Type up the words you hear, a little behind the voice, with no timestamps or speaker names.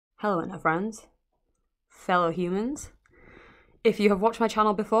Hello internet friends, fellow humans. If you have watched my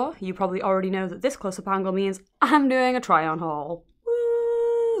channel before, you probably already know that this close-up angle means I'm doing a try-on haul.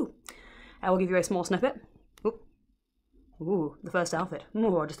 Woo! I will give you a small snippet. Ooh, the first outfit.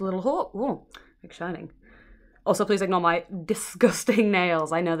 Ooh, just a little hook. Ooh, like shining. Also, please ignore my disgusting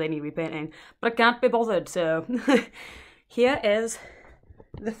nails. I know they need repainting, but I can't be bothered, so here is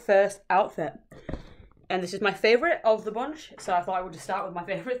the first outfit. And this is my favourite of the bunch, so I thought I would just start with my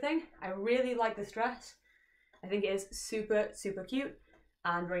favourite thing. I really like this dress. I think it is super, super cute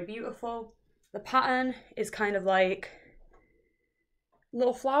and very beautiful. The pattern is kind of like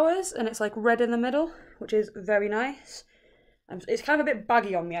little flowers, and it's like red in the middle, which is very nice. It's kind of a bit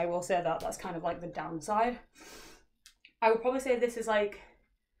baggy on me, I will say that. That's kind of like the downside. I would probably say this is like,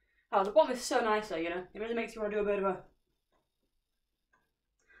 oh, the bottom is so nice though, you know? It really makes you want to do a bit of a,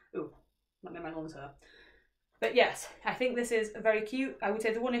 ooh, that made my lungs hurt. But yes, I think this is very cute. I would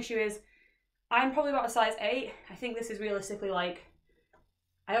say the one issue is I'm probably about a size 8. I think this is realistically like,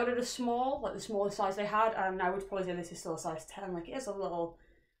 I ordered a small, like the smallest size they had, and I would probably say this is still a size 10. Like it is a little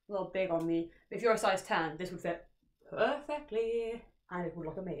big on me. But if you're a size 10, this would fit perfectly and it would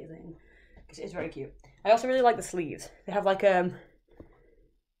look amazing because it is very cute. I also really like the sleeves. They have like a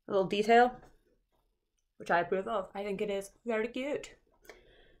little detail, which I approve of. I think it is very cute.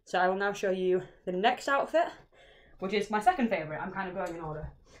 So I will now show you the next outfit, which is my second favourite. I'm kind of going in order.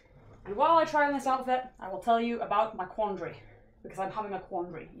 And while I try on this outfit, I will tell you about my quandary, because I'm having a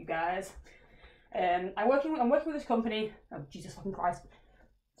quandary, you guys. I'm working with this company. Oh, Jesus fucking Christ.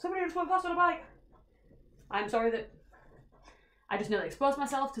 Somebody just went past on a bike. I'm sorry that I just nearly exposed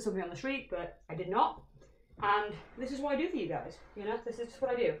myself to something on the street, but I did not. And this is what I do for you guys, you know? This is just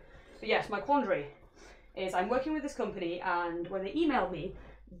what I do. But yes, my quandary is I'm working with this company, and when they emailed me,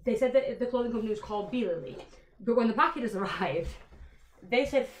 they said that the clothing company was called Feelily, but when the packages arrived, they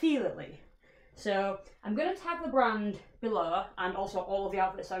said Feelily. So I'm going to tag the brand below, and also all of the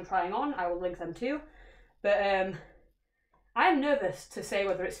outfits I'm trying on. I will link them too. But I am nervous to say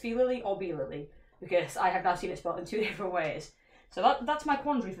whether it's Feelily or Beelily, because I have now seen it spelled in 2 different ways. So that's my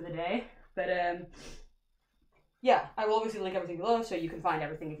quandary for the day. But yeah, I will obviously link everything below so you can find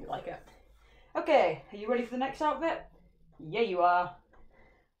everything if you like it. Okay, are you ready for the next outfit? Yeah, you are.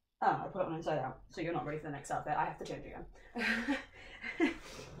 Oh, I put it on inside out, so you're not ready for the next outfit. I have to change again.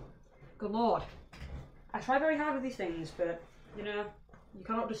 Good lord. I try very hard with these things, but, you know, you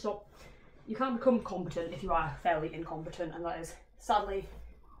cannot just stop. You can't become competent if you are fairly incompetent, and that is, sadly,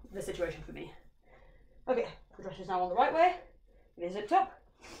 the situation for me. Okay, the dress is now on the right way. It is zipped up.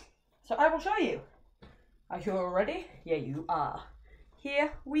 So I will show you. Are you all ready? Yeah, you are.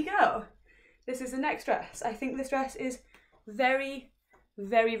 Here we go. This is the next dress. I think this dress is very,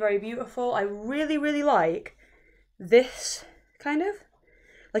 very, very beautiful. I really, really like this kind of.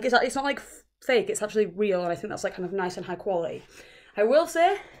 Like it's not like fake, it's actually real, and I think that's like kind of nice and high quality. I will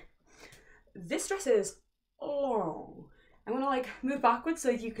say, this dress is long. I'm gonna like move backwards so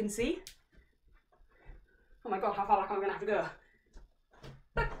you can see. Oh my god, how far back am I gonna have to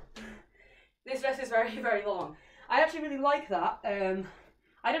go? This dress is very, very long. I actually really like that.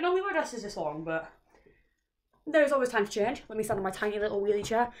 I don't normally wear dresses this long, but there is always time to change. Let me stand on my tiny little wheelie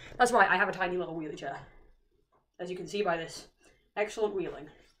chair. That's right, I have a tiny little wheelie chair, as you can see by this excellent wheeling.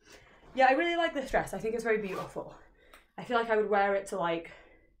 Yeah, I really like this dress. I think it's very beautiful. I feel like I would wear it to like,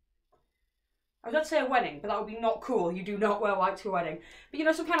 I was about to say a wedding, but that would be not cool. You do not wear white to a wedding. But you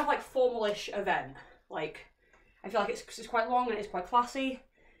know, some kind of like formal-ish event. Like, I feel like it's quite long and it's quite classy.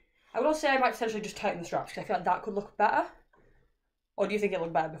 I would also say I might potentially just tighten the straps because I feel like that could look better. Or do you think it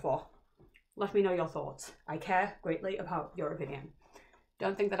looked better before? Let me know your thoughts. I care greatly about your opinion.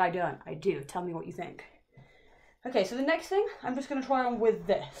 Don't think that I don't. I do. Tell me what you think. Okay, so the next thing I'm just going to try on with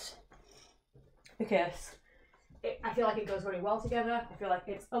this. Because I feel like it goes very well together. I feel like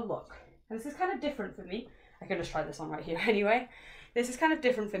it's a look. And this is kind of different for me. I can just try this on right here anyway. This is kind of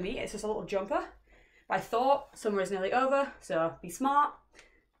different for me. It's just a little jumper. But I thought summer is nearly over, so be smart.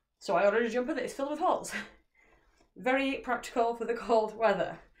 So I ordered a jumper that is filled with holes. Very practical for the cold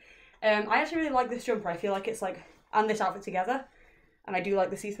weather. I actually really like this jumper. I feel like it's like, and this outfit together. And I do like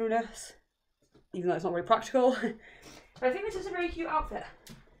the see-throughness, even though it's not very practical. But I think this is a very cute outfit.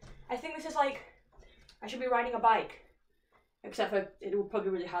 I think this is like, I should be riding a bike. Except for it would probably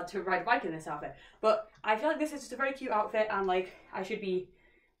be really hard to ride a bike in this outfit. But I feel like this is just a very cute outfit, and like, I should be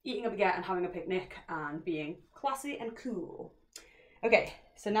eating a baguette and having a picnic and being classy and cool. Okay,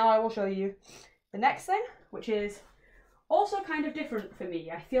 so now I will show you the next thing, which is also kind of different for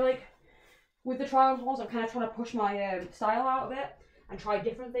me. I feel like with the try-on hauls, I'm kind of trying to push my style out of it and try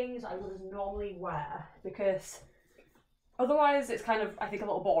different things I wouldn't normally wear, because Otherwise, it's kind of, I think, a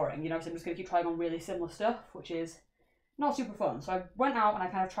little boring, you know, so I'm just going to keep trying on really similar stuff, which is not super fun. So I went out and I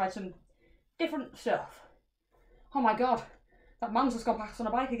kind of tried some different stuff. Oh my god, that man's just gone past on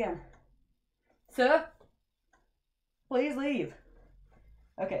a bike again. Sir, please leave.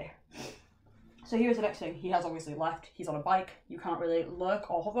 Okay, so here's the next thing. He has obviously left. He's on a bike. You can't really lurk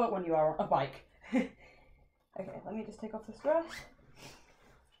or hover when you are on a bike. Okay, let me just take off this dress.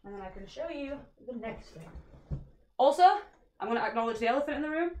 And then I can show you the next thing. Also, I'm going to acknowledge the elephant in the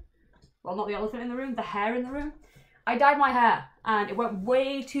room. Well, not the elephant in the room, the hair in the room. I dyed my hair and it went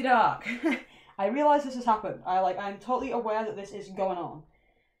way too dark. I realise this has happened. I'm totally aware that this is going on.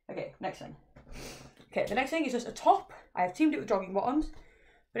 Okay, next thing. Okay, the next thing is just a top. I have teamed it with jogging bottoms.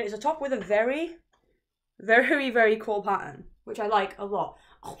 But it's a top with a very, very, very cool pattern, which I like a lot.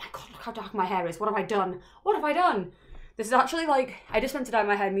 Oh my god, look how dark my hair is. What have I done? What have I done? This is actually like, I just meant to dye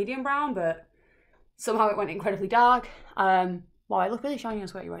my hair medium brown, but somehow it went incredibly dark. Wow, I look really shiny and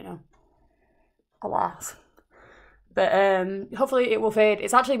sweaty right now. Alas. But hopefully it will fade.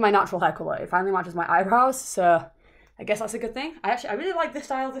 It's actually my natural hair colour. It finally matches my eyebrows, so I guess that's a good thing. I really like this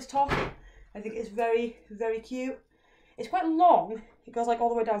style of this top. I think it's very, very cute. It's quite long. It goes like all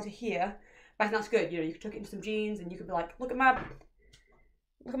the way down to here. But I think that's good. You know, you could tuck it into some jeans and you could be like, look at my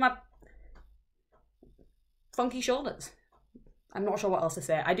funky shoulders. I'm not sure what else to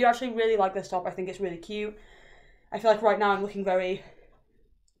say. I do actually really like this top. I think it's really cute. I feel like right now I'm looking very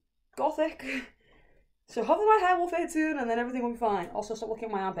gothic. So hopefully my hair will fade soon and then everything will be fine. Also, stop looking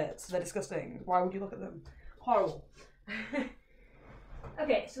at my armpits. They're disgusting. Why would you look at them? Horrible.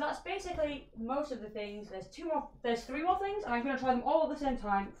 Okay, so that's basically most of the things. There's three more things, and I'm going to try them all at the same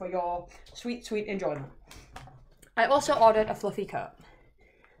time for your sweet, sweet enjoyment. I also ordered a fluffy coat.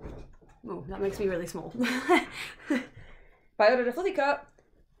 Oh, that makes me really small. But I ordered a fluffy coat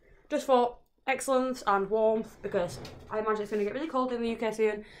just for excellence and warmth, because I imagine it's going to get really cold in the UK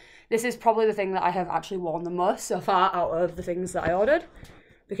soon. This is probably the thing that I have actually worn the most so far out of the things that I ordered,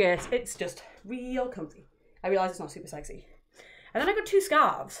 because it's just real comfy. I realise it's not super sexy. And then I got two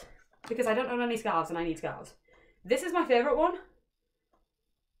scarves, because I don't own any scarves and I need scarves. This is my favourite one.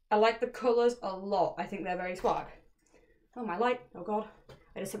 I like the colours a lot. I think they're very swag. Oh, my light. Oh, God.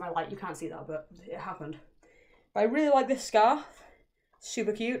 I just hit my light. You can't see that, but it happened. But I really like this scarf.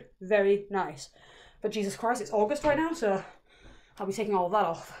 Super cute. Very nice. But Jesus Christ, it's August right now, so I'll be taking all of that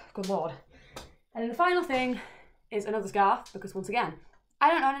off. Good Lord. And then the final thing is another scarf, because once again, I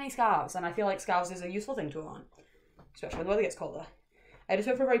don't own any scarves, and I feel like scarves is a useful thing to own. Especially when the weather gets colder. I just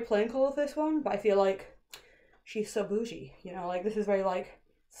went for a very plain colour for this one, but I feel like she's so bougie, you know, like this is very like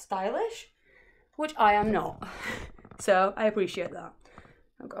stylish, which I am not. So I appreciate that.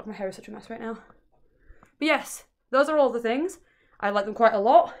 Oh god, my hair is such a mess right now. But yes, those are all the things. I like them quite a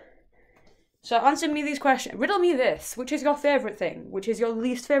lot. So answer me these questions. Riddle me this. Which is your favourite thing? Which is your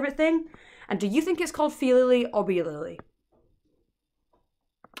least favourite thing? And do you think it's called Feelily or Beelily?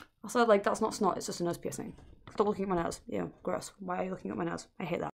 Also, like, that's not snot, it's just a nose piercing. Stop looking at my nose. Yeah, gross. Why are you looking at my nose? I hate that.